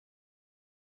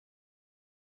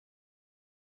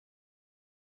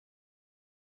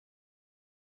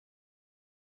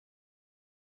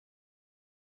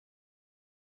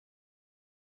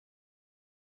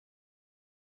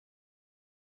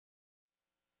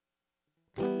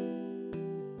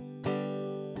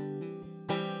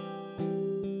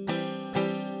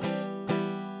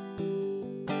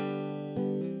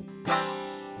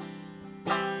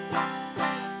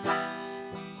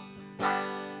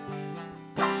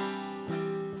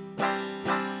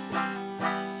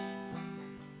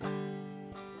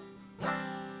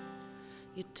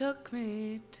took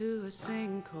me to a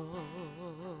sinkhole.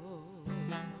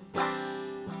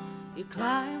 You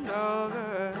climbed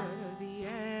over the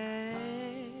edge.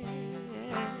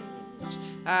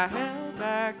 I held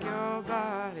back your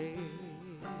body,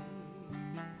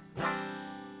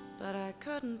 but I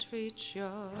couldn't reach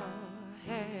your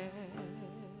head.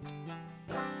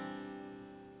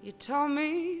 You told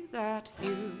me that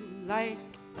you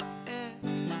liked it,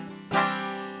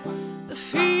 the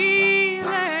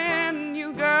feeling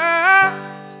you got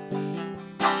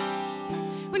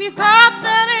when you thought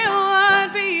that it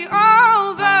would be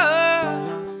over.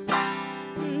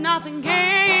 Nothing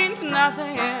gained,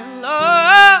 nothing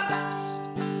lost.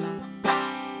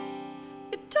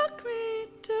 You took me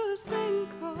to a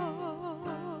sinkhole,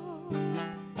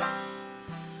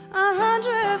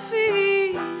 100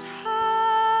 feet high.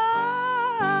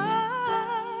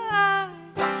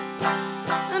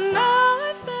 And now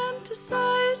I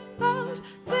fantasize about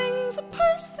things a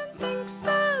person thinks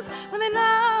of when they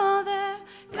know they're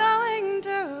going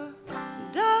to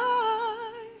die.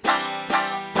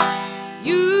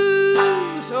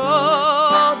 You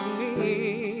told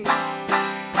me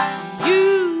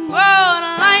you would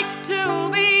like to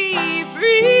be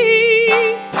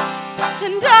free,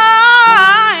 and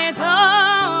I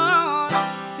don't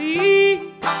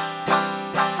see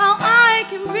how I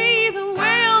can breathe the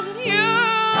will that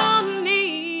you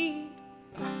need,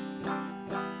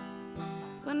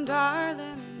 when,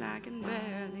 darling, I can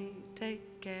barely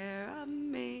take care of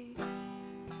me.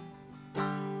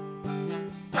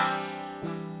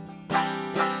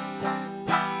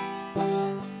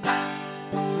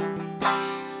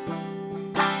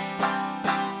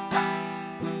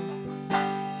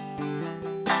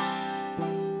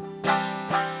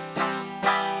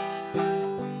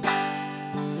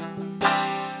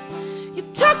 You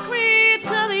took me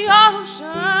to the ocean.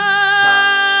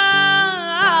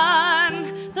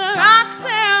 The rocks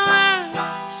there were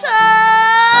sharp,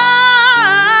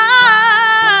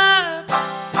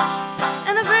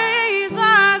 and the breeze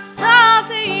was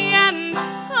salty and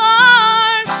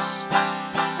harsh,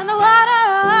 and the water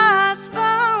was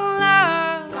full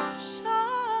of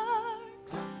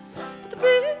sharks, but the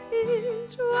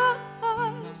bridge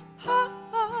was high,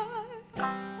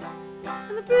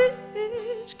 and the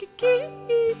bridge could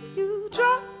keep you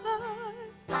dry,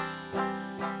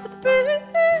 but the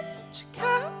bridge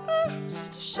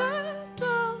cast a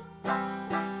shadow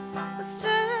that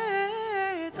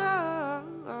stayed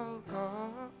so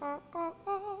cold.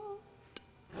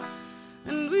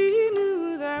 And we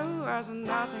knew there was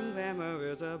nothing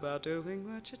glamorous about doing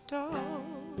what you're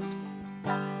told.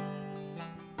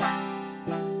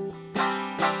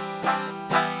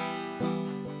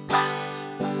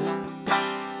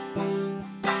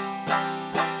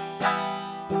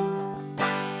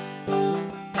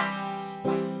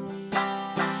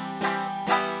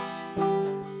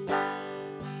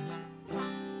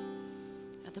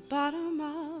 At the bottom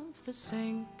of the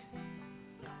sinkhole,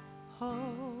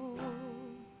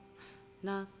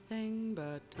 nothing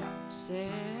but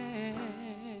sand,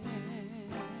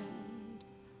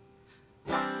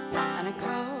 and a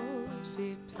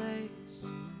cozy place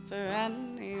for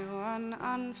anyone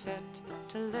unfit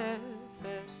to live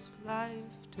this life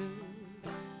to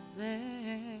the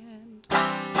end.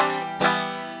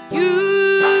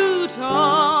 You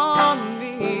told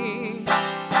me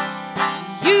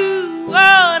you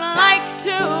would like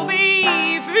to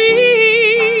be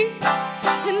free,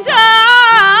 and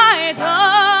I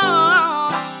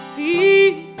don't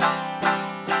see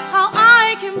how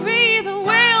I can breathe the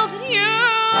will that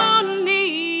you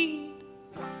need,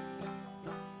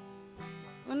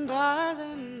 when,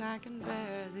 darling, I can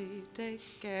barely take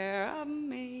care of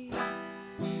me.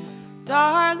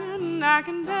 Darling, I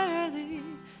can barely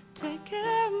take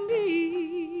care of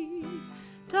me.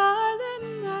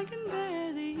 Darling, I can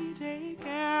barely take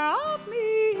care of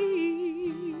me.